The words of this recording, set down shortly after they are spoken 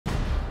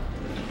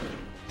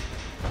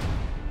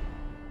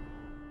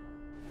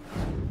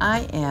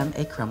I am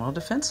a criminal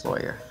defense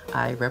lawyer.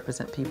 I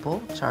represent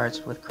people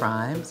charged with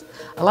crimes.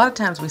 A lot of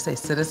times we say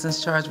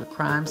citizens charged with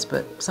crimes,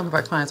 but some of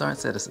our clients aren't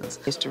citizens.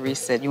 Mr. Reese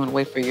said, you want to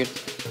wait for your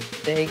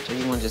date or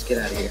you want to just get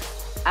out of here?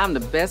 I'm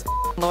the best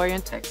lawyer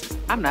in Texas.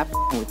 I'm not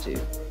with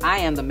you. I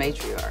am the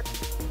matriarch.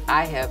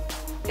 I have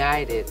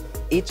guided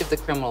each of the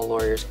criminal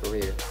lawyers'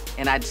 career,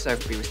 and I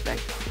deserve to be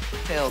respected.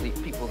 Tell the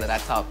people that I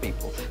taught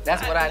people.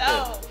 That's what I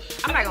do.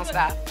 I'm not gonna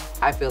stop.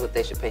 I feel that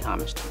they should pay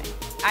homage to me.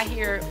 I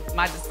hear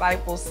my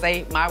disciples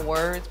say my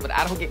words, but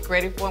I don't get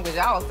credit for them because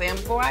y'all say them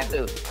before I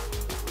do.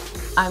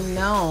 I'm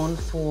known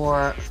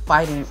for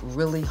fighting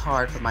really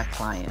hard for my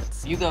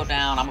clients. You go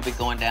down, I'm gonna be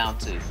going down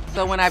too.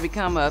 So when I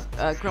become a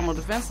criminal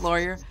defense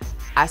lawyer,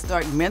 I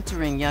start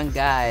mentoring young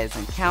guys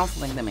and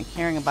counseling them and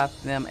caring about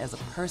them as a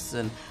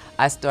person.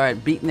 I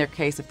started beating their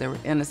case if they were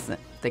innocent.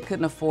 If they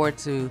couldn't afford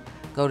to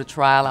go to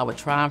trial, I would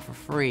try them for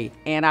free.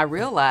 And I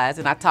realized,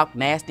 and I talk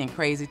nasty and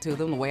crazy to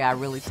them the way I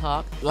really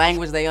talk,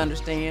 language they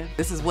understand.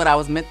 This is what I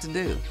was meant to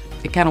do.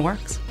 It kind of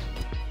works.